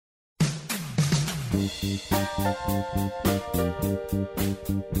Happy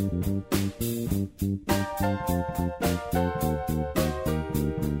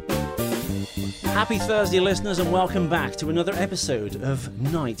Thursday, listeners, and welcome back to another episode of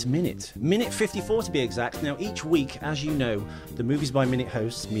Night Minute. Minute 54 to be exact. Now, each week, as you know, the Movies by Minute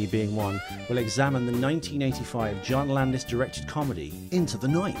hosts, me being one, will examine the 1985 John Landis directed comedy Into the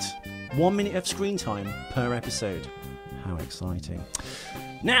Night. 1 minute of screen time per episode. How exciting.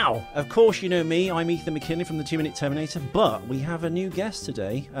 Now, of course, you know me, I'm Ethan McKinley from the 2 Minute Terminator, but we have a new guest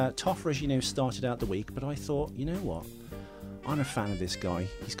today. Toffer, as you know, started out the week, but I thought, you know what? I'm a fan of this guy.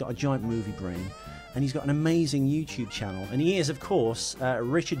 He's got a giant movie brain, and he's got an amazing YouTube channel. And he is, of course,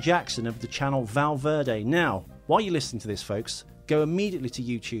 Richard Jackson of the channel Valverde. Now, while you're listening to this, folks, go immediately to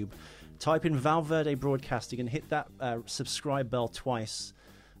YouTube, type in Valverde Broadcasting, and hit that subscribe bell twice,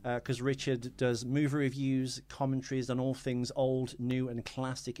 because Richard does movie reviews, commentaries on all things old, new, and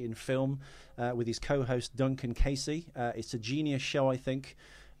classic in film, with his co-host Duncan Casey. It's a genius show, I think,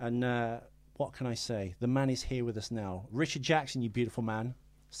 and what can I say? The man is here with us now. Richard Jackson, you beautiful man.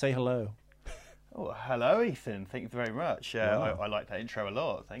 Say hello. Oh, hello, Ethan. Thank you very much. I like that intro a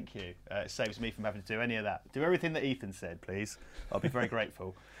lot. Thank you. It saves me from having to do any of that. Do everything that Ethan said, please. I'll be very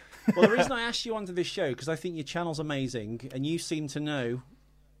grateful. Well, the reason I asked you onto this show, because I think your channel's amazing, and you seem to know,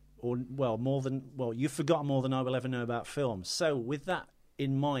 you've forgotten more than I will ever know about film. So, with that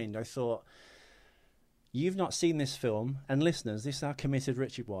in mind, I thought, you've not seen this film, and listeners, this is how committed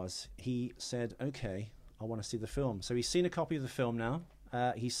Richard was. He said, okay, I want to see the film. So he's seen a copy of the film now.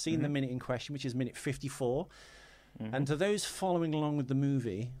 He's seen the minute in question, which is minute 54. And to those following along with the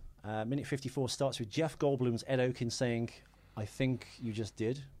movie, minute 54 starts with Jeff Goldblum's Ed Okin saying, I think you just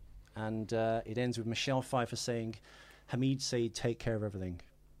did. And it ends with Michelle Pfeiffer saying, Hamid Said, take care of everything.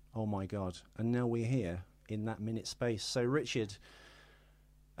 Oh my God. And now we're here in that minute space. So Richard,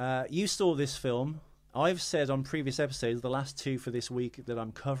 you saw this film. I've said on previous episodes, the last two for this week that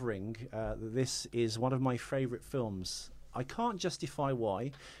I'm covering, that this is one of my favourite films. I can't justify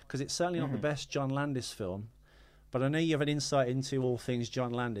why, because it's certainly not the best John Landis film, but I know you have an insight into all things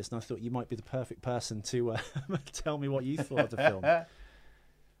John Landis, and I thought you might be the perfect person to tell me what you thought of the film.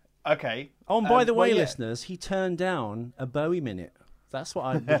 Okay. Oh, and by the way, listeners, he turned down a Bowie minute. That's what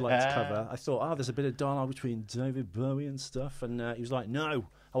I would like to cover. I thought, there's a bit of dialogue between David Bowie and stuff, and he was like, no,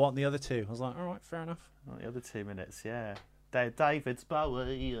 I want the other two. I was like, all right, fair enough. Oh, the other 2 minutes, yeah. David's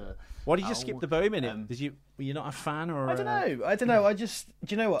Bowie. Why did you skip the Bowie minute? Were you not a fan, or? I don't know. I just,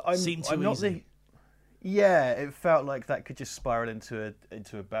 do you know what? I'm not easy. Yeah, it felt like that could just spiral into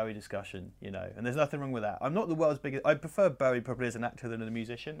a Bowie discussion, you know. And there's nothing wrong with that. I'm not the world's biggest. I prefer Bowie probably as an actor than as a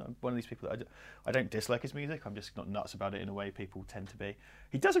musician. I'm one of these people that I don't dislike his music. I'm just not nuts about it in a way people tend to be.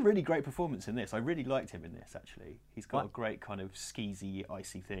 He does a really great performance in this. I really liked him in this, actually. He's got a great kind of skeezy,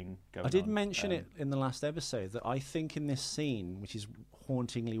 icy thing going on. I did mention it in the last episode that I think in this scene, which is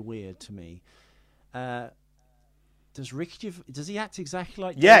hauntingly weird to me, does he act exactly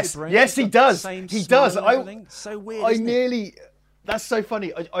like David Brain? Yes, he does. He does. So weird. That's so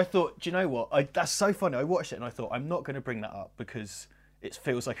funny. I thought, do you know what? That's so funny. I watched it and I thought, I'm not going to bring that up because it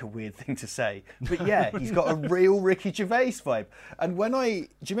feels like a weird thing to say. But yeah, he's got a real Ricky Gervais vibe. And do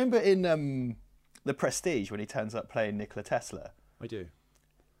you remember in The Prestige when he turns up playing Nikola Tesla? I do.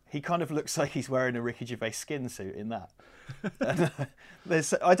 He kind of looks like he's wearing a Ricky Gervais skin suit in that.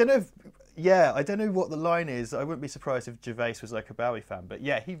 I don't know what the line is. I wouldn't be surprised if Gervais was like a Bowie fan. But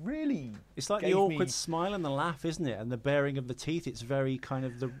yeah, he really... It's like the awkward smile and the laugh, isn't it? And the baring of the teeth. It's very kind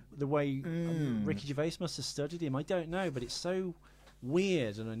of the way Ricky Gervais must have studied him. I don't know, but it's so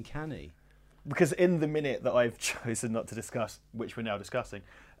weird and uncanny. Because in the minute that I've chosen not to discuss, which we're now discussing,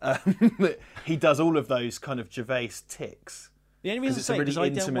 he does all of those kind of Gervais tics. The only reason I say it is I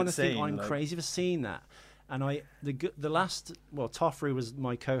don't want to think I'm crazy for seeing that. And the last, Toffrey was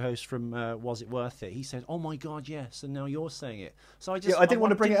my co-host from Was It Worth It? He said, "Oh my God, yes!" And now you're saying it. So I didn't want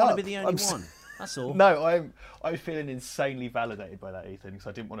to bring it up. I didn't want to be the only one. That's all. No, I'm feeling insanely validated by that, Ethan, because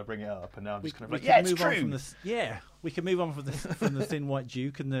I didn't want to bring it up, and now I'm just kind of like, yeah, it's true. We can move on from the thin white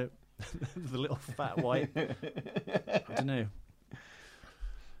Duke and the little fat white. I don't know.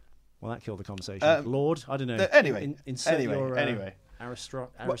 Well, that killed the conversation. Lord, I don't know. Anyway, anyway.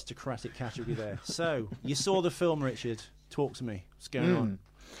 Aristocratic category there. So, you saw the film, Richard. Talk to me. What's going on?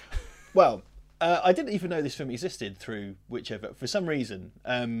 Well, I didn't even know this film existed through whichever. For some reason,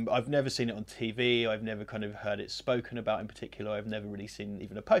 I've never seen it on TV. I've never kind of heard it spoken about in particular. I've never really seen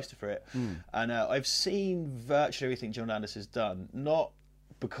even a poster for it. And I've seen virtually everything John Landis has done. Not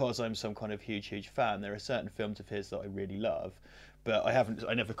because I'm some kind of huge fan. There are certain films of his that I really love. but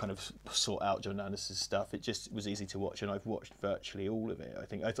I never kind of sought out John Landis's stuff. It just was easy to watch, and I've watched virtually all of it. I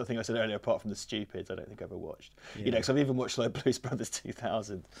think I said earlier, apart from The Stupids, I don't think I've ever watched. Yeah. You know, because I've even watched like Blues Brothers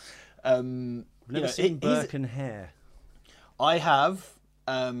 2000. I've never seen Burke and Hare. I have.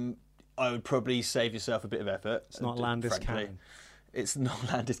 I would probably save yourself a bit of effort. It's not Landis canon. It's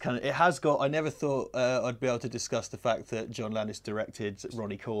not Landis canon. It has got. I never thought I'd be able to discuss the fact that John Landis directed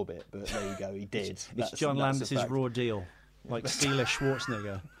Ronnie Corbett, but there you go, he did. It's John Landis's Raw Deal, like Steeler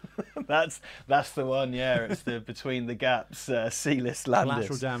Schwarzenegger. that's the one. Yeah, it's the Between the Gaps, C-list Landis.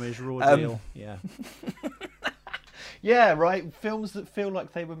 Collateral Damage, Raw Deal. Yeah. Yeah, right. Films that feel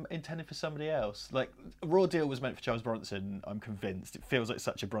like they were intended for somebody else. Like Raw Deal was meant for Charles Bronson. I'm convinced. It feels like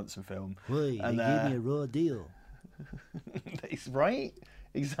such a Bronson film. Wait, they gave me a raw deal. It's right.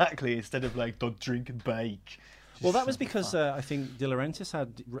 Exactly. Instead of like don't drink and bake. Well, that was because I think De Laurentiis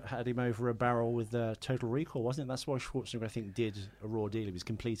had him over a barrel with Total Recall, wasn't it? That's why Schwarzenegger, I think, did a Raw Deal. He was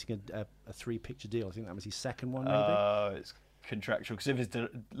completing a 3-picture deal. I think that was his second one, maybe. Oh, it's contractual, because if it's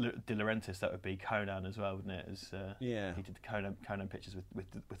De Laurentiis, that would be Conan as well, wouldn't it? Yeah, he did the Conan pictures with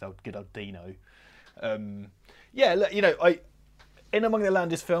old good old Dino. Yeah, look, you know, in among the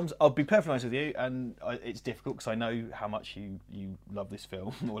Landis films, I'll be perfectly honest with you, and it's difficult because I know how much you love this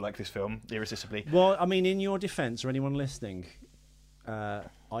film or like this film irresistibly. Well, I mean, in your defence, or anyone listening,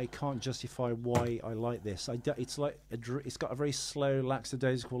 I can't justify why I like this. It's like it's got a very slow,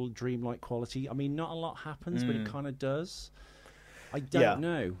 lackadaisical, dreamlike quality. I mean, not a lot happens, but it kind of does. I don't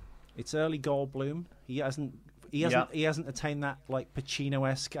know. It's early Goldblum. He hasn't attained that like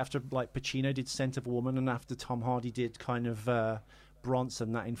Pacino-esque, after like Pacino did Scent of a Woman, and after Tom Hardy did kind of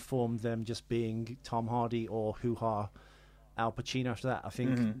Bronson, that informed them just being Tom Hardy or hoo-ha Al Pacino after that. I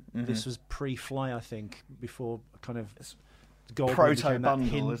think this was pre-Fly, I think, before kind of Goldblum became that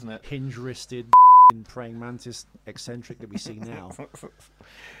isn't it? hinge-wristed praying mantis eccentric that we see now.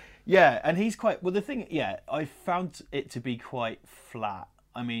 Yeah, and he's quite well. The thing, I found it to be quite flat.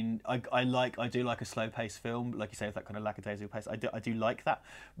 I mean, I do like a slow-paced film, like you say, with that kind of lackadaisical pace. I do like that,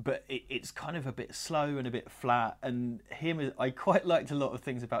 but it's kind of a bit slow and a bit flat. And I quite liked a lot of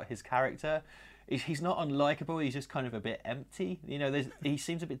things about his character. He's not unlikable. He's just kind of a bit empty. You know, he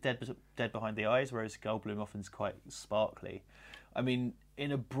seems a bit dead behind the eyes, whereas Goldblum often's quite sparkly. I mean,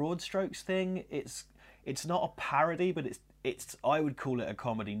 in a broad strokes thing, it's not a parody, but it's I would call it a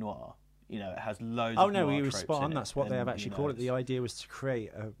comedy noir. You know, it has loads of noir he was tropes spot on. in That's it. what they have actually called it. The idea was to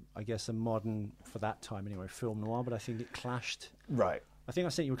create, a modern, for that time anyway, film noir, but I think it clashed. Right. I think I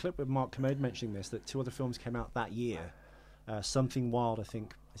sent you a clip with Mark Commode mentioning this, that 2 other films came out that year. Something Wild, I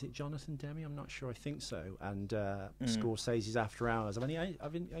think. Is it Jonathan Demme? I'm not sure. I think so. And Scorsese's After Hours. I've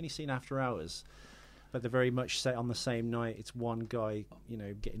only seen After Hours, but they're very much set on the same night. It's one guy, you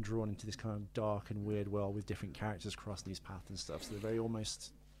know, getting drawn into this kind of dark and weird world with different characters crossing his path and stuff. So they're very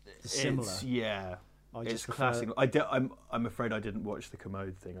almost similar. It's classic. I'm afraid I didn't watch the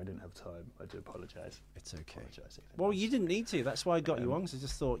Commode thing. I didn't have time. I do apologise. It's okay. Well, you didn't need to. That's why I got you on, because I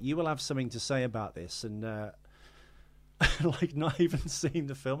just thought you will have something to say about this, and like not even seeing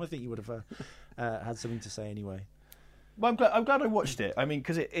the film, I think you would have had something to say anyway. Well, I'm glad I watched it. I mean,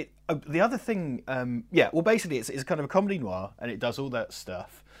 because the other thing, well, basically it's kind of a comedy noir, and it does all that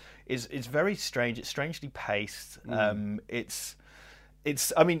stuff. It's very strange. It's strangely paced.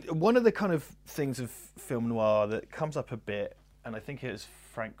 It's. I mean, one of the kind of things of film noir that comes up a bit, and I think it was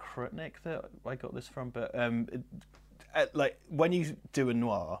Frank Krutnik that I got this from. But like when you do a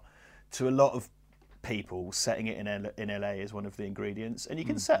noir, to a lot of people, setting it in LA is one of the ingredients, and you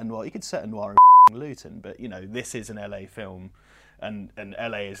can set a noir. You could set a noir in Luton, but you know this is an LA film, and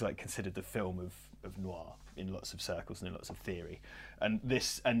LA is like considered the film of noir in lots of circles and in lots of theory, and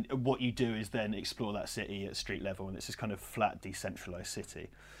what you do is then explore that city at street level, and it's this kind of flat, decentralized city,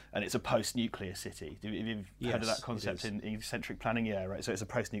 and it's a post-nuclear city. Have you heard of that concept in eccentric planning? Yeah, right. So it's a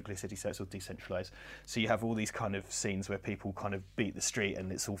post-nuclear city, so it's all decentralized. So you have all these kind of scenes where people kind of beat the street,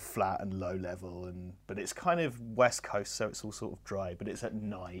 and it's all flat and low level, but it's kind of West Coast, so it's all sort of dry, but it's at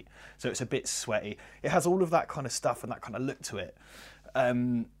night, so it's a bit sweaty. It has all of that kind of stuff and that kind of look to it.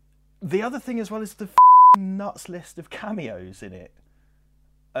 The other thing as well is the nuts list of cameos in it,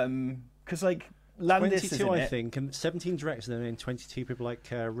 because like Landis 22 is in I it. think, and 17 directors, and then 22 people like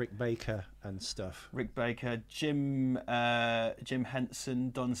Rick Baker and stuff. Rick Baker, Jim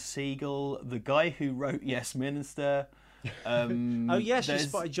Henson, Don Siegel, the guy who wrote Yes Minister. Oh yes, you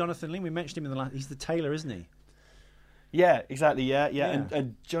spotted Jonathan Ling. We mentioned him in the last. He's the tailor, isn't he? Yeah, exactly. Yeah.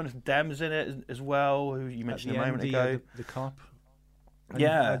 And Jonathan Demme's in it as well, who you mentioned a moment ago. The cop.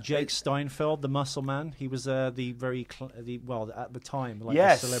 And, Jake Steinfeld, the muscle man. He was at the time, like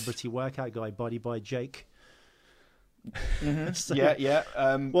the celebrity workout guy, Body by Jake. Mm-hmm. So, yeah.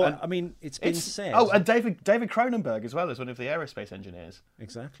 Well, I mean, it's been said. Oh, and David Cronenberg as well as one of the aerospace engineers.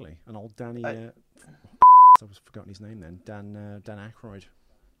 Exactly, and old Danny. I've forgotten his name then. Dan Aykroyd.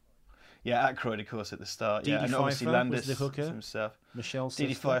 Yeah, Aykroyd, of course, at the start. Dee Yeah, and obviously Pfeiffer Landis was the hooker. himself. Michelle's Dee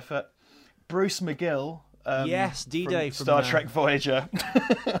sister. Pfeiffer. Bruce McGill. Yes, D-Day from Star Trek Voyager.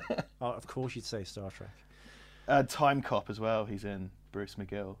 Oh, of course you'd say Star Trek. Time Cop as well. He's in Bruce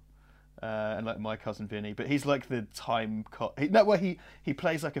McGill. And like My Cousin Vinny, but he's like the time cop. He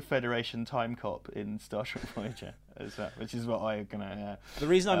plays like a Federation time cop in Star Trek Voyager, which is what I'm gonna. The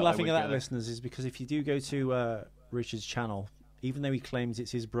reason I'm laughing at that, listeners, is because if you do go to Richard's channel, even though he claims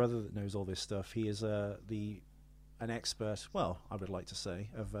it's his brother that knows all this stuff, he is an expert. Well, I would like to say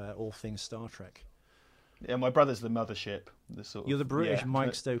of all things Star Trek. Yeah, my brother's the mothership. You're the British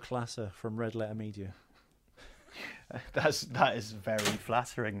Mike Stowe-Classer from Red Letter Media. That is very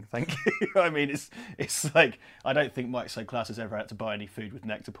flattering, thank you. I mean, it's like I don't think Mike Stowe-Classer's ever had to buy any food with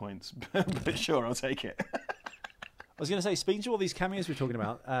Nectar points, but sure, I'll take it. I was going to say, speaking to all these cameos we're talking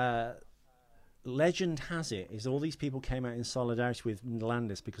about, legend has it is all these people came out in solidarity with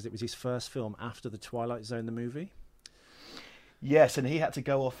Landis because it was his first film after The Twilight Zone, the movie. Yes, and he had to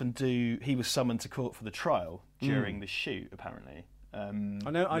go off and he was summoned to court for the trial during the shoot, apparently. I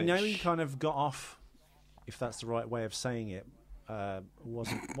know he kind of got off, if that's the right way of saying it.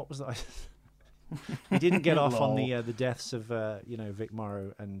 What was that? He didn't get off on the deaths of Vic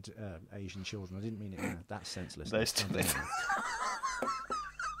Morrow and Asian children. I didn't mean it in that senseless. Those two.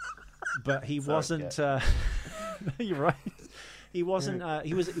 But he wasn't. You're right. He wasn't.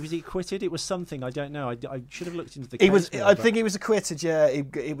 Was he acquitted? It was something. I don't know. I should have looked into the case. I think he was acquitted. Yeah,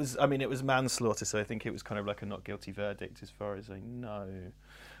 it was. I mean, it was manslaughter, so I think it was kind of like a not guilty verdict, as far as I know.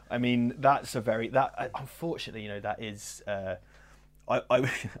 I mean, that's unfortunately, that is. I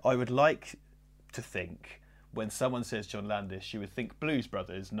would like to think when someone says John Landis, you would think Blues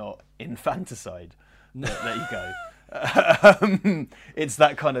Brothers, not Infanticide. But there you go. It's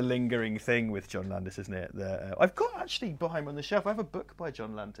that kind of lingering thing with John Landis, isn't it? I've got actually behind me on the shelf. I have a book by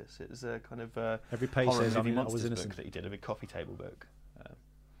John Landis. It's a kind of Every Page Says movie I Was book Innocent that he did, a big coffee table book.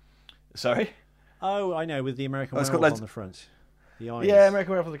 Sorry. Oh, I know, with the American Werewolf on the front. Yeah,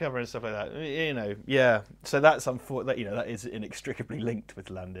 American Werewolf on the cover and stuff like that. Yeah. So that's that is inextricably linked with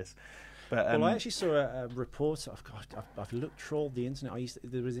Landis. But, well, I actually saw a report. I've trawled the internet.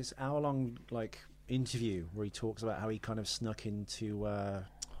 There was this hour-long interview where he talks about how he kind of snuck into where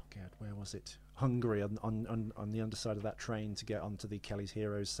was it? Hungary on the underside of that train to get onto the Kelly's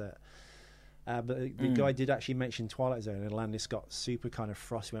Heroes set. But the guy did actually mention Twilight Zone, and Landis got super kind of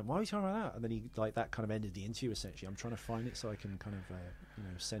frosty. He went, "Why are you talking about that?" And then he that kind of ended the interview. Essentially, I'm trying to find it so I can kind of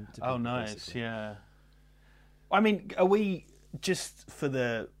send it to people. Oh, nice, basically. Yeah. I mean, are we just for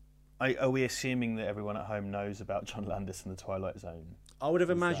the? Are we assuming that everyone at home knows about John Landis and the Twilight Zone? I would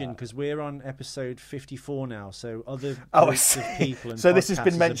have imagined, because we're on episode 54 now, so other groups of people and so this has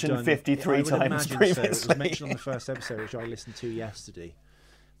been mentioned done, 53 times previously. So. It was mentioned on the first episode, which I listened to yesterday.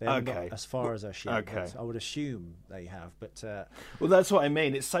 They haven't got as far as us yet. Okay. I would assume they have, but well, that's what I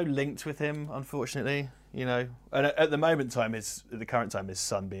mean. It's so linked with him, unfortunately. And at the the current time, his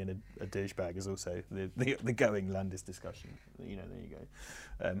son being a douchebag is also the going Landis discussion. There you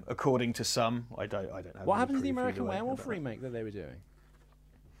go. According to some, I don't have. What happened to the American Werewolf remake that they were doing?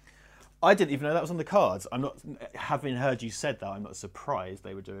 I didn't even know that was on the cards. I'm not, having heard you said that, I'm not surprised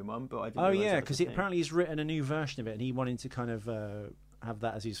they were doing one, but I didn't. Oh yeah, because apparently he's written a new version of it, and he wanted to kind of have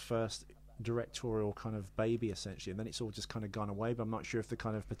that as his first directorial kind of baby, essentially, and then it's all just kind of gone away. But I'm not sure if the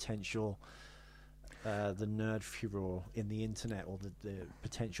kind of potential, the nerd furor in the internet or the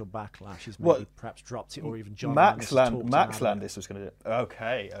potential backlash is maybe perhaps dropped it, or even John Max Landis was going to do it.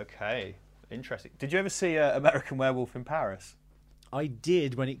 Okay, interesting. Did you ever see American Werewolf in Paris? I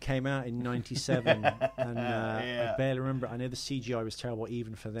did when it came out in '97, and I barely remember it. I know the CGI was terrible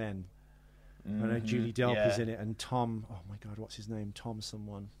even for then. I know Julie Delp is in it, and Tom. Oh my God, what's his name? Tom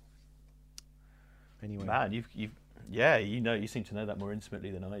someone. Anyway, man, you seem to know that more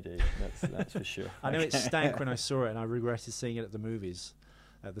intimately than I do. That's for sure. I know it stank when I saw it, and I regretted seeing it at the movies,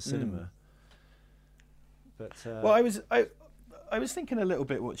 at the cinema. But well, I was thinking a little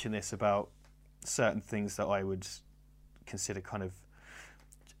bit watching this about certain things that I would consider kind of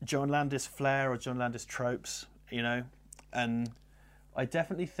John Landis flair or John Landis tropes, and I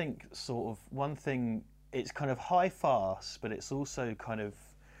definitely think sort of one thing, it's kind of high farce, but it's also kind of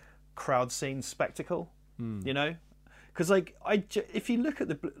crowd scene spectacle, because if you look at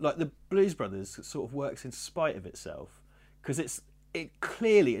the Blues Brothers, it sort of works in spite of itself, because it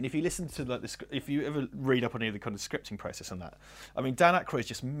clearly, and if you listen to like if you ever read up on any of the kind of scripting process on that, I mean, Dan Aykroyd is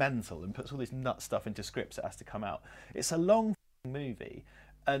just mental and puts all this nut stuff into scripts that has to come out. It's a long movie,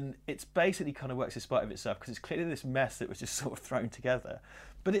 and it's basically kind of works in spite of itself because it's clearly this mess that was just sort of thrown together.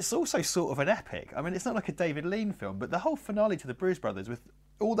 But it's also sort of an epic. I mean, it's not like a David Lean film, but the whole finale to the Blues Brothers with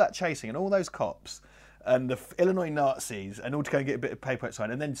all that chasing and all those cops and the Illinois Nazis and all to go and get a bit of paperwork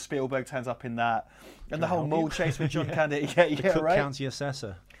signed, and then Spielberg turns up in that, and the whole mall chase with John Candy. The Cook County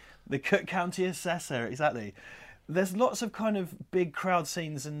Assessor. The Cook County Assessor, exactly. There's lots of kind of big crowd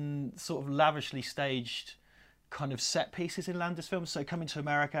scenes and sort of lavishly staged kind of set pieces in Landis films. So Coming to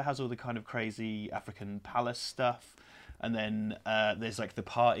America has all the kind of crazy African palace stuff. And then there's like the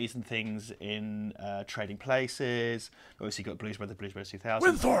parties and things in Trading Places. Obviously, you've got Blues Brothers 2000.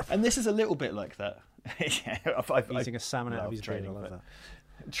 Winthrop! And this is a little bit like that. Yeah, eating a salmon out of his brain. I love that.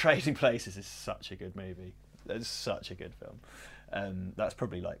 Trading Places is such a good movie. It's such a good film. That's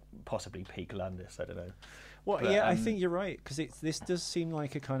probably like possibly peak Landis. I don't know. Well, but, yeah, I think you're right because this does seem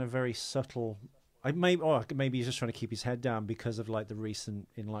like a kind of very subtle. Maybe he's just trying to keep his head down because of like the recent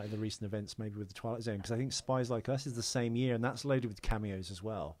events, maybe with the Twilight Zone. Because I think Spies Like Us is the same year, and that's loaded with cameos as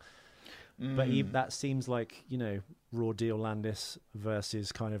well. But that seems like, you know, Raw Deal Landis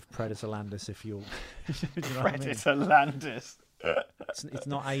versus kind of Predator Landis, if you'll... you know Predator Landis. It's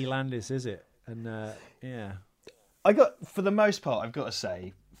not A Landis, is it? And, yeah. For the most part, I've got to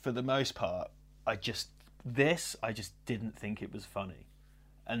say, I just didn't think it was funny.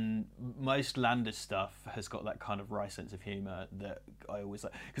 And most Landis stuff has got that kind of wry sense of humour that I always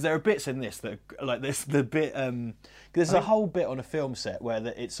like. Because there are bits in this that are, like this, the bit. There's a whole bit on a film set where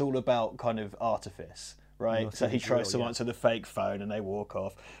it's all about kind of artifice, right? So he tries to answer the fake phone and they walk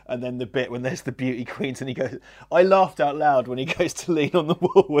off. And then the bit when there's the beauty queens and he goes, I laughed out loud when he goes to lean on the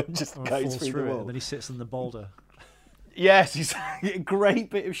wall and just goes through the wall. And then he sits on the boulder. Yes, he's a great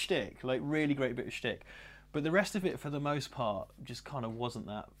bit of shtick, like really great bit of shtick. But the rest of it, for the most part, just kind of wasn't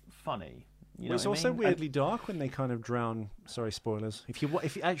that funny. It's also weirdly dark when they kind of drown. Sorry, spoilers. If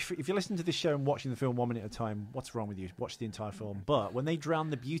you're listening to this show and watching the film 1 minute at a time, what's wrong with you? Watch the entire film. But when they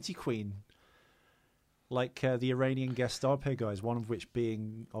drown the beauty queen, like the Iranian Gestapo guys, one of which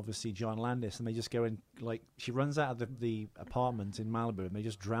being obviously John Landis, and they just go in, like, she runs out of the apartment in Malibu, and they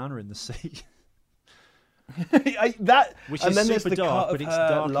just drown her in the sea. Which is super dark, but it's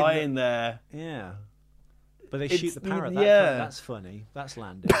dark lying there. Yeah. But they shoot the parrot. That's funny. That's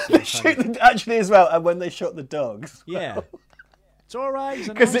Landis. They shoot actually as well, and when they shot the dogs. Yeah. It's all right. He's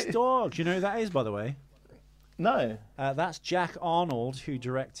a nice dog. Do you know who that is, by the way? No. That's Jack Arnold, who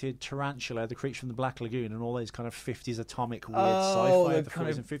directed Tarantula, The Creature from the Black Lagoon, and all those kind of 50s atomic weird sci-fi of the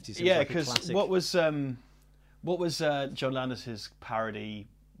 40s and 50s. Yeah, because what was John Landis's parody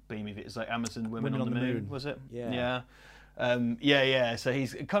B movie? It's like Amazon Women on the Moon, was it? Yeah. Yeah. So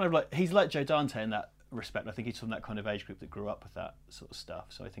he's kind of like Joe Dante in that respect. I think he's from that kind of age group that grew up with that sort of stuff.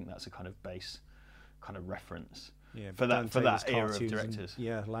 So I think that's a kind of base kind of reference for that era of directors.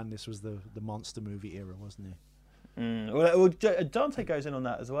 Landis was the monster movie era, wasn't he? Well, Dante goes in on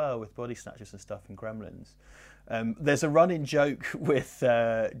that as well with Body Snatchers and stuff and Gremlins. There's a running joke with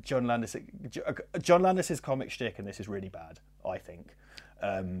John Landis. John Landis's comic shtick, and this is really bad, I think.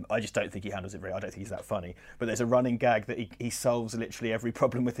 I just don't think he handles it very. I don't think he's that funny. But there's a running gag that he solves literally every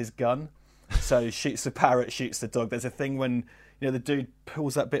problem with his gun. So shoots the parrot, shoots the dog. There's a thing when the dude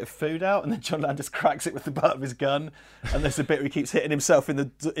pulls that bit of food out, and then John Landis cracks it with the butt of his gun. And there's a bit where he keeps hitting himself in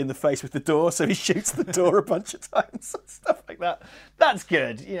the face with the door, so he shoots the door a bunch of times. Stuff like that. That's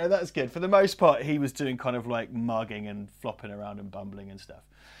good. That's good. For the most part, he was doing kind of like mugging and flopping around and bumbling and stuff.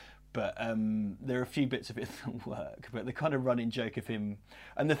 But there are a few bits of it that work. But the kind of running joke of him,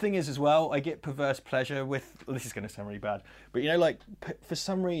 and the thing is as well, I get perverse pleasure with. Well, this is going to sound really bad, but for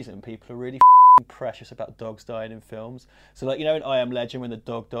some reason, people are really precious about dogs dying in films. So in I Am Legend, when the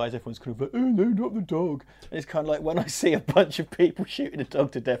dog dies, everyone's kind of like, oh no, not the dog. And it's kind of like when I see a bunch of people shooting a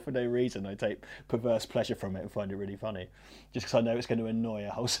dog to death for no reason, I take perverse pleasure from it and find it really funny, just because I know it's going to annoy a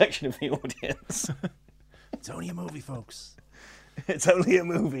whole section of the audience. It's only a movie, folks. It's only a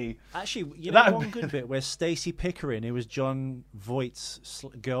movie. Actually, one good bit where Stacey Pickering, who was John Voight's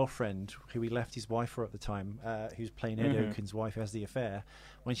girlfriend, who he left his wife for at the time, who's playing Ed Oaken's wife, has the affair.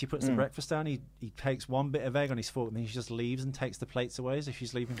 When she puts the breakfast down, he takes one bit of egg on his fork, and then she just leaves and takes the plates away as if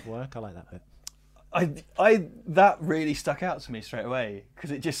she's leaving for work. I like that bit. That really stuck out to me straight away,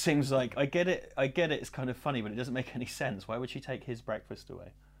 because it just seems like I get it. It's kind of funny, but it doesn't make any sense. Why would she take his breakfast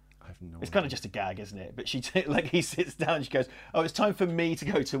away? It's kind of just a gag, isn't it? But he sits down and she goes, oh, it's time for me to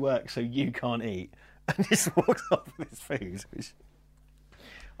go to work so you can't eat. And just walks off with his food, which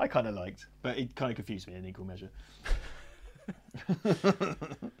I kind of liked. But it kind of confused me in equal measure.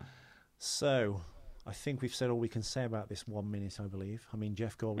 So, I think we've said all we can say about this 1 minute, I believe. I mean,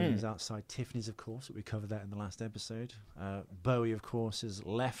 Jeff Goldblum is outside Tiffany's, of course. We covered that in the last episode. Bowie, of course, has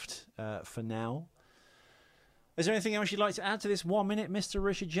left for now. Is there anything else you'd like to add to this 1 minute, Mr.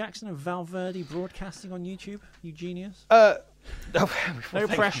 Richard Jackson of Valverde Broadcasting on YouTube? You genius. No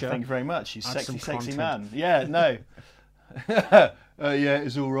pressure. Thank you very much. You sexy man. Yeah, no. Yeah,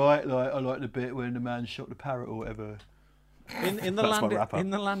 it's all right. Like, I like the bit when the man shot the parrot or whatever. In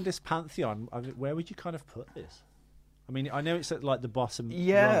the Landis pantheon, where would you kind of put this? I mean, I know it's at like the bottom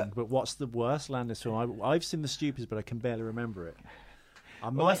rung, but what's the worst Landis film? I've seen The Stupids, but I can barely remember it. I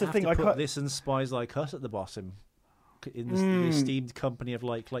might have to put this and Spies Like Us at the bottom. In the esteemed company of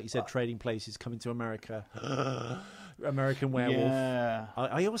like you said, Trading Places, Coming to America, American Werewolf. Yeah.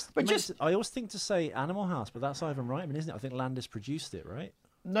 I always think to say Animal House, but that's Ivan Reitman, isn't it? I think Landis produced it, right?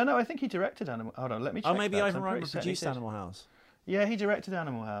 No, I think he directed Animal. Hold on, let me check. Oh, maybe Ivan Reitman produced Animal House. Yeah, he directed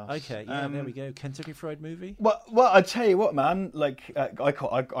Animal House. Okay, yeah, there we go. Kentucky Fried Movie. Well, I tell you what, man. Like,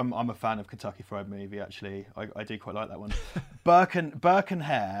 I'm a fan of Kentucky Fried Movie. Actually, I do quite like that one. Burke and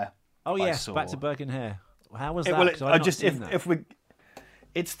Hare. Oh yes, back to Burke and Hare. How was that?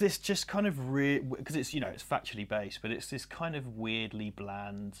 It's this just kind of because it's it's factually based, but it's this kind of weirdly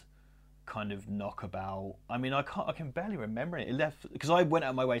bland kind of knockabout. I mean, I can barely remember it. It left because I went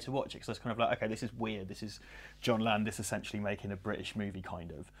out of my way to watch it because I was kind of like, okay, this is weird. This is John Landis essentially making a British movie,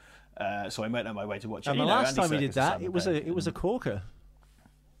 kind of. So I went out of my way to watch it. And the last time he did that, it was a corker.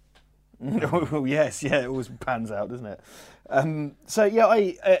 Oh yes, yeah, it always pans out, doesn't it? So yeah,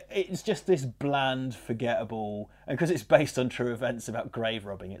 it's just this bland, forgettable, and because it's based on true events about grave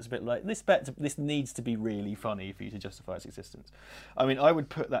robbing, it's a bit like this needs to be really funny for you to justify its existence. I mean, I would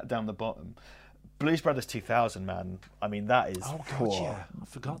put that down the bottom. Blues Brothers 2000, man. I mean, that is. Oh god, yeah, I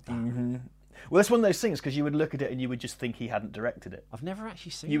forgot that. Mm-hmm. Well, that's one of those things because you would look at it and you would just think he hadn't directed it. I've never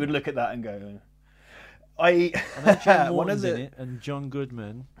actually seen. You would look at that and go. John Morton's in it, and John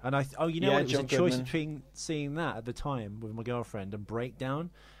Goodman, and it was a choice between seeing that at the time with my girlfriend and Breakdown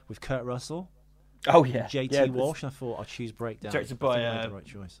with Kurt Russell. Oh yeah, JT Walsh. And I thought I'd choose Breakdown. Directed by the right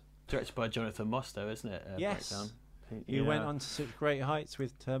choice. Directed by Jonathan Mostow, isn't it? Yes. Breakdown. You went on to such great heights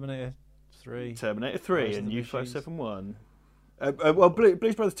with Terminator 3. Terminator 3 and U571. Well,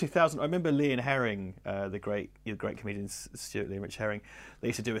 Blues Brothers 2000. I remember Lee and Herring, the great comedians Stuart Lee and Rich Herring. They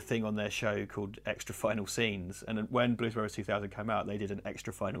used to do a thing on their show called Extra Final Scenes, and when Blues Brothers 2000 came out, they did an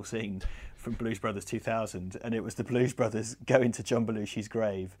extra final scene from Blues Brothers 2000, and it was the Blues Brothers going to John Belushi's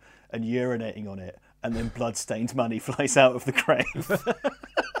grave and urinating on it, and then blood-stained money flies out of the grave.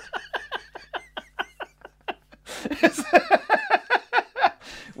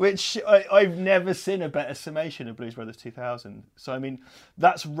 Which I've never seen a better summation of Blues Brothers 2000. So I mean,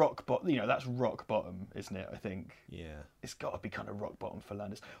 that's rock bottom. That's rock bottom, isn't it? I think. Yeah. It's got to be kind of rock bottom for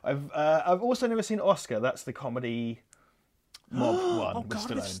Landis. I've also never seen Oscar. That's the comedy mob one. Oh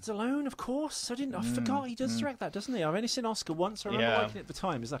God, with Stallone, of course. I forgot he does direct that, doesn't he? I've only seen Oscar once. I remember liking it at the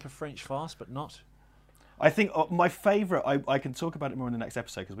time. It's like a French farce, but not. I think my favourite. I can talk about it more in the next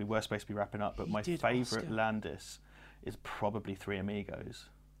episode because we were supposed to be wrapping up. But my favourite Landis is probably Three Amigos.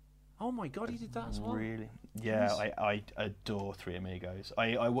 Oh my God, he did that as well. Really? Yeah, I adore Three Amigos.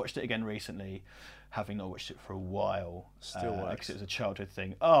 I watched it again recently, having not watched it for a while. Still works. Because it was a childhood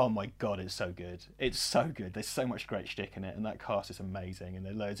thing. Oh my God, it's so good. It's so good. There's so much great shtick in it, and that cast is amazing. And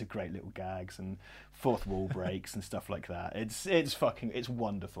there are loads of great little gags and fourth wall breaks and stuff like that. It's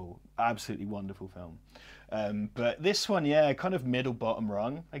wonderful. Absolutely wonderful film. But this one, kind of middle bottom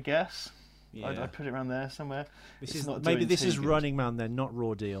rung, I guess. Yeah. I'd put it around there somewhere. This is Running Man then, not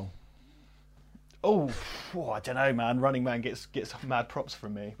Raw Deal. Oh, I don't know, man. Running Man gets mad props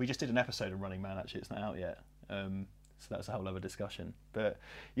from me. We just did an episode of Running Man, actually. It's not out yet. So that's a whole other discussion. But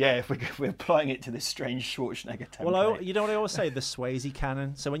yeah, if we're applying it to this strange Schwarzenegger template. Well, you know what I always say? The Swayze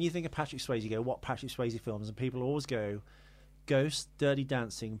canon. So when you think of Patrick Swayze, you go, what Patrick Swayze films? And people always go, Ghost, Dirty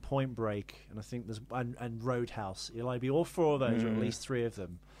Dancing, Point Break, and I think there's and Roadhouse. It'll either be all four of those or at least three of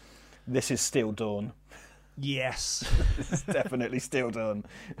them. This is Steel Dawn. Yes. It's definitely Steel Dawn.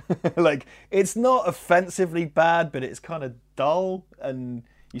 Like, it's not offensively bad, but it's kind of dull, and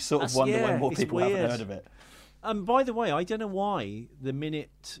you sort of wonder why more people haven't heard of it. And by the way, I don't know why the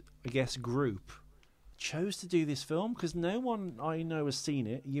Minute, I guess, group chose to do this film, because no one I know has seen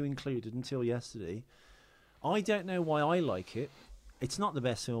it, you included, until yesterday. I don't know why I like it. It's not the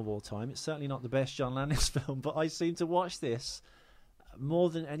best film of all time. It's certainly not the best John Landis film, but I seem to watch this more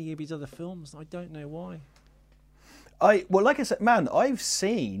than any of his other films. I don't know why. Well, like I said, man, I've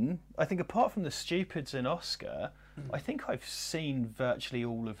seen, I think apart from The Stupids and Oscar, I think I've seen virtually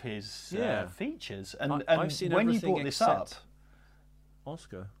all of his features, and I've seen when you brought this up,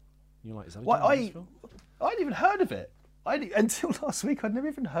 Oscar, you're like, is that a I'd even heard of it. Until last week, I'd never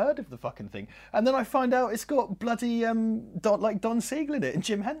even heard of the fucking thing, and then I find out it's got bloody Don Siegel in it, and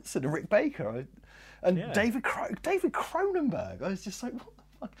Jim Henson, and Rick Baker, and David Cronenberg. I was just like, what the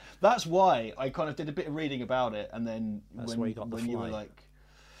fuck? That's why I kind of did a bit of reading about it, and then when you were like,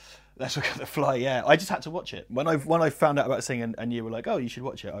 that's what got the fly. Yeah, I just had to watch it when I found out about this thing, and you were like, oh, you should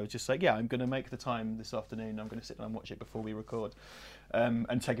watch it. I was just like, yeah, I'm going to make the time this afternoon. I'm going to sit down and watch it before we record,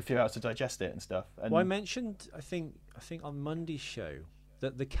 and take a few hours to digest it and stuff. And I mentioned, I think on Monday's show,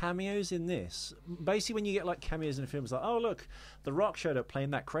 that the cameos in this, basically when you get like cameos in films, like, oh look, The Rock showed up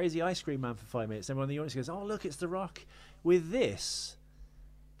playing that crazy ice cream man for 5 minutes. Everyone in the audience goes, oh look, it's The Rock. With this,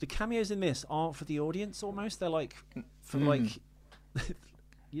 the cameos in this aren't for the audience almost. They're like for like,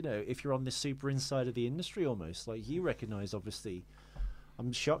 you know, if you're on the super inside of the industry almost. Like, you recognise, obviously,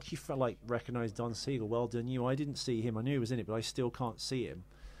 I'm shocked you recognised Don Siegel. Well done you. I didn't see him. I knew he was in it, but I still can't see him.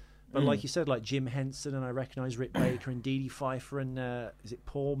 But like you said, like Jim Henson, and I recognise Rick Baker and Dee Dee Pfeiffer, and is it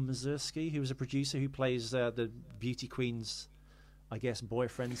Paul Mazursky, who was a producer who plays the beauty queen's, I guess,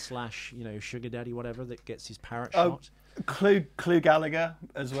 boyfriend / sugar daddy, whatever, that gets his parrot shot. Clue Gallagher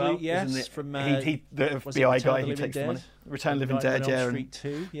as well. Yes, from the FBI guy who takes the money. Return of the Living Dead, yeah. Street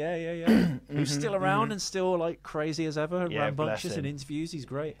 2, yeah. Who's still around and still like crazy as ever, and rambunctious in interviews. He's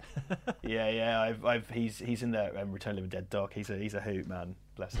great. yeah. He's in the Return of the Living Dead doc. He's a hoot, man.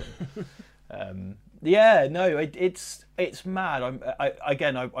 Bless him. It's mad.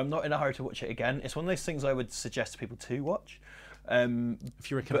 I'm not in a hurry to watch it again. It's one of those things I would suggest people to watch. If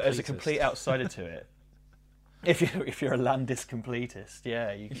you're but as a complete outsider to it. If you're a Landis completist,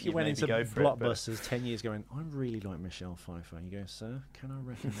 if you went into go for Blockbusters 10 years going, I really like Michelle Pfeiffer, and you go, sir, can I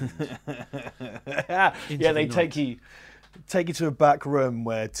recommend? They take you to a back room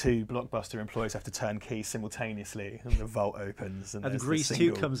where 2 Blockbuster employees have to turn keys simultaneously, and the vault opens, and Grease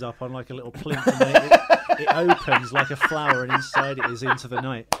 2 comes up on like a little plinth, and it opens like a flower, and inside it is Into the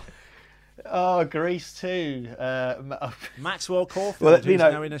Night. Oh, Grease 2. Maxwell Caulfield, who's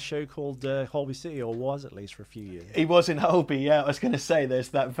now in a show called Holby City, or was at least for a few years. He was in Holby, yeah. I was going to say, there's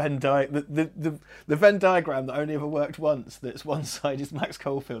that Venn the Venn diagram that only ever worked once. That's one side is Max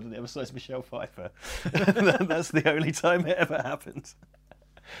Caulfield and the other side is Michelle Pfeiffer. That's the only time it ever happened.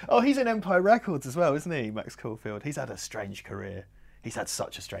 Oh, he's in Empire Records as well, isn't he, Max Caulfield? He's had a strange career. He's had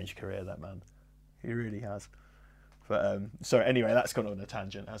such a strange career, that man. He really has. But sorry. Anyway, that's gone on a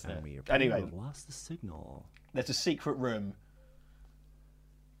tangent, hasn't it? Anyway, lost the signal. There's a secret room.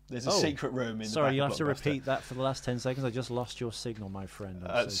 Secret room in. Sorry, you have to repeat that for the last 10 seconds. I just lost your signal, my friend.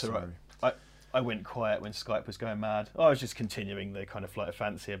 I'm so sorry. I went quiet when Skype was going mad. I was just continuing the kind of flight of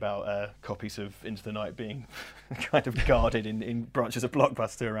fancy about copies of Into the Night being kind of guarded in branches of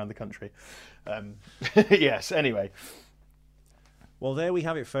Blockbuster around the country. Yes. Anyway. Well, there we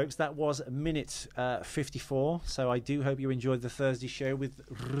have it, folks. That was minute 54. So I do hope you enjoyed the Thursday show with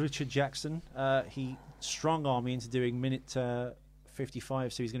Richard Jackson. He strong-armed me into doing minute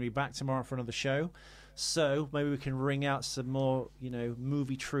 55, so he's going to be back tomorrow for another show. So maybe we can wring out some more,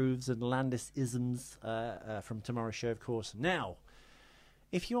 movie truths and Landis-isms from tomorrow's show, of course. Now,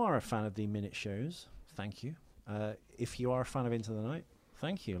 if you are a fan of the minute shows, thank you. If you are a fan of Into the Night,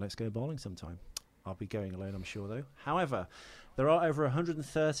 thank you. Let's go bowling sometime. I'll be going alone, I'm sure, though. However, there are over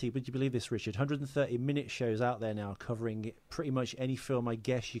 130, would you believe this, Richard, 130 minute shows out there now covering pretty much any film I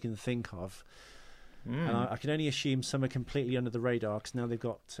guess you can think of. And I can only assume some are completely under the radar because now they've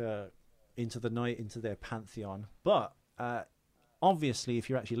got Into the Night into their pantheon. But obviously, if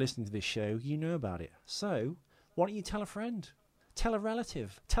you're actually listening to this show, you know about it. So why don't you tell a friend, tell a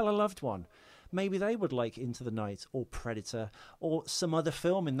relative, tell a loved one. Maybe they would like Into the Night or Predator or some other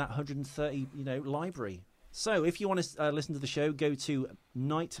film in that 130 library. So if you want to listen to the show, go to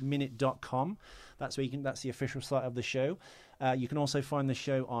nightminute.com. That's where that's the official site of the show. You can also find the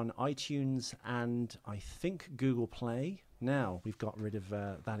show on iTunes and I think Google Play. Now we've got rid of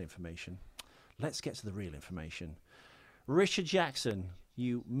that information. Let's get to the real information. Richard Jackson,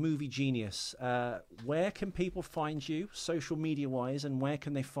 you movie genius. Where can people find you, social media wise, and where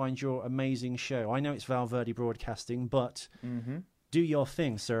can they find your amazing show? I know it's Valverde Broadcasting, but do your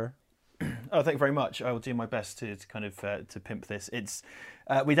thing, sir. Oh, thank you very much. I will do my best to kind of to pimp this. It's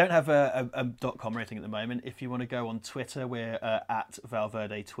We don't have a .com or anything at the moment. If you want to go on Twitter, we're at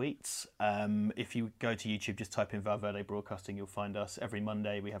Valverde Tweets. If you go to YouTube, just type in Valverde Broadcasting, you'll find us. Every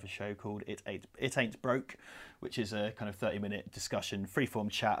Monday we have a show called It Ain't Broke, which is a kind of 30-minute discussion, freeform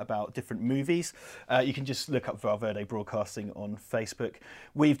chat about different movies. You can just look up Valverde Broadcasting on Facebook.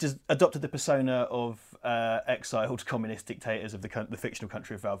 We've just adopted the persona of exiled communist dictators of the fictional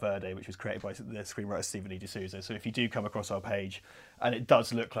country of Valverde, which was created by the screenwriter Stephen E. D'Souza. So if you do come across our page, and it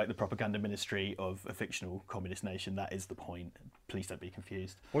does look like the propaganda ministry of a fictional communist nation, that is the point. Please don't be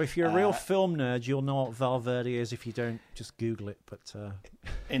confused. Well, if you're a real film nerd, you'll know what Valverde is if you don't just Google it. But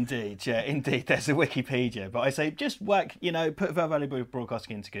Indeed. There's a Wikipedia. But I say just whack, put Valverde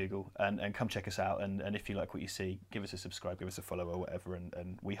Broadcasting into Google and come check us out. And if you like what you see, give us a subscribe, give us a follow or whatever.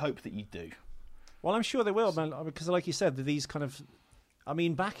 And we hope that you do. Well, I'm sure they will, man, because like you said, these kind of... I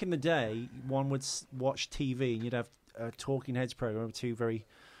mean, back in the day, one would watch TV and you'd have a Talking Heads program with two very,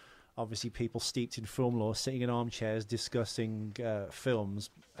 obviously, people steeped in film lore sitting in armchairs discussing films.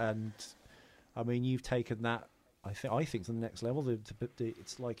 And, I mean, you've taken that, I think, to the next level.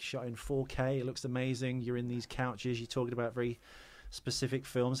 It's like shot in 4K. It looks amazing. You're in these couches. You're talking about very specific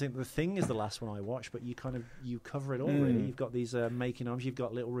films. I think The Thing is the last one I watched, but you cover it all, really. You've got these making ofs. You've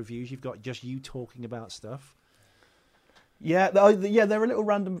got little reviews. You've got just you talking about stuff. Yeah, they're a little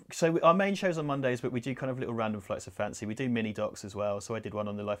random. So our main show's on Mondays, but we do kind of little random flights of fancy. We do mini docs as well. So I did one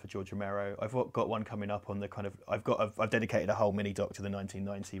on the life of George Romero. I've got one coming up on the kind of. I've dedicated a whole mini doc to the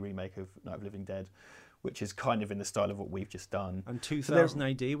 1990 remake of Night of the Living Dead, which is kind of in the style of what we've just done. And 2000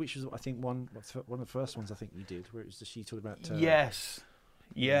 AD, which is I think one of the first ones I think you did, where it was the she talked about. Yes.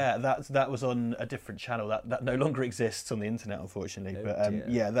 Yeah, that was on a different channel that no longer exists on the internet, unfortunately.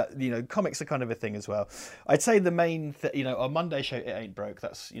 But comics are kind of a thing as well. I'd say the main, our Monday show, It Ain't Broke.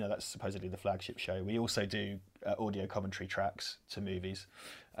 That's supposedly the flagship show. We also do audio commentary tracks to movies.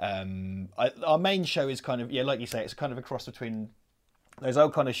 Our main show is kind of like you say, it's kind of a cross between those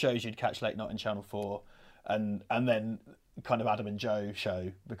old kind of shows you'd catch late night on Channel 4, and then kind of Adam and Joe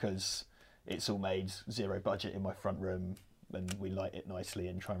show, because it's all made zero budget in my front room. And we light it nicely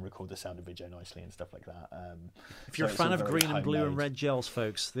and try and record the sound and video nicely and stuff like that. If you're a fan of green and blue and red gels,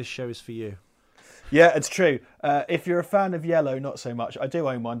 folks, this show is for you. Yeah, it's true. If you're a fan of yellow, not so much. I do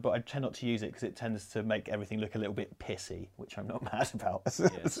own one, but I tend not to use it because it tends to make everything look a little bit pissy, which I'm not mad about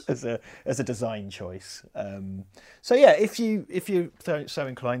as a design choice. So yeah, if you're so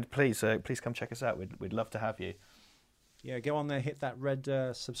inclined, please come check us out. We'd love to have you. Yeah, go on there, hit that red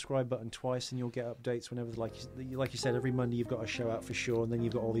subscribe button twice, and you'll get updates whenever, like you said, every Monday you've got a show out for sure, and then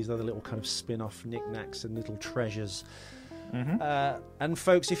you've got all these other little kind of spin-off knickknacks and little treasures. Mm-hmm. And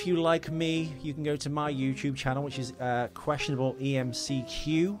folks, if you like me, you can go to my YouTube channel, which is Questionable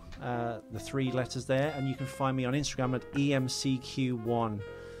EMCQ, the 3 letters there, and you can find me on Instagram at EMCQ1.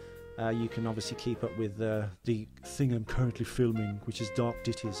 You can obviously keep up with the thing I'm currently filming, which is Dark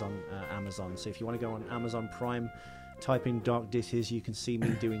Ditties on Amazon. So if you want to go on Amazon Prime, type in Dark Ditties, you can see me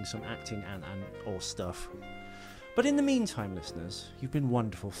doing some acting and or stuff. But in the meantime, listeners, you've been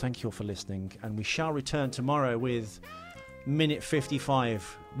wonderful. Thank you all for listening, and we shall return tomorrow with minute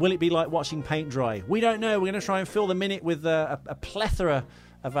 55. Will it be like watching paint dry? We don't know. We're going to try and fill the minute with a plethora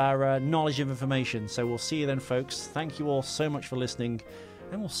of our knowledge of information. So we'll see you then, folks. Thank you all so much for listening,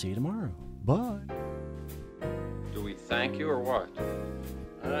 and we'll see you tomorrow. Bye. Do we thank you or what?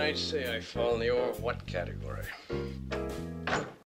 I'd say I fall in the or what category.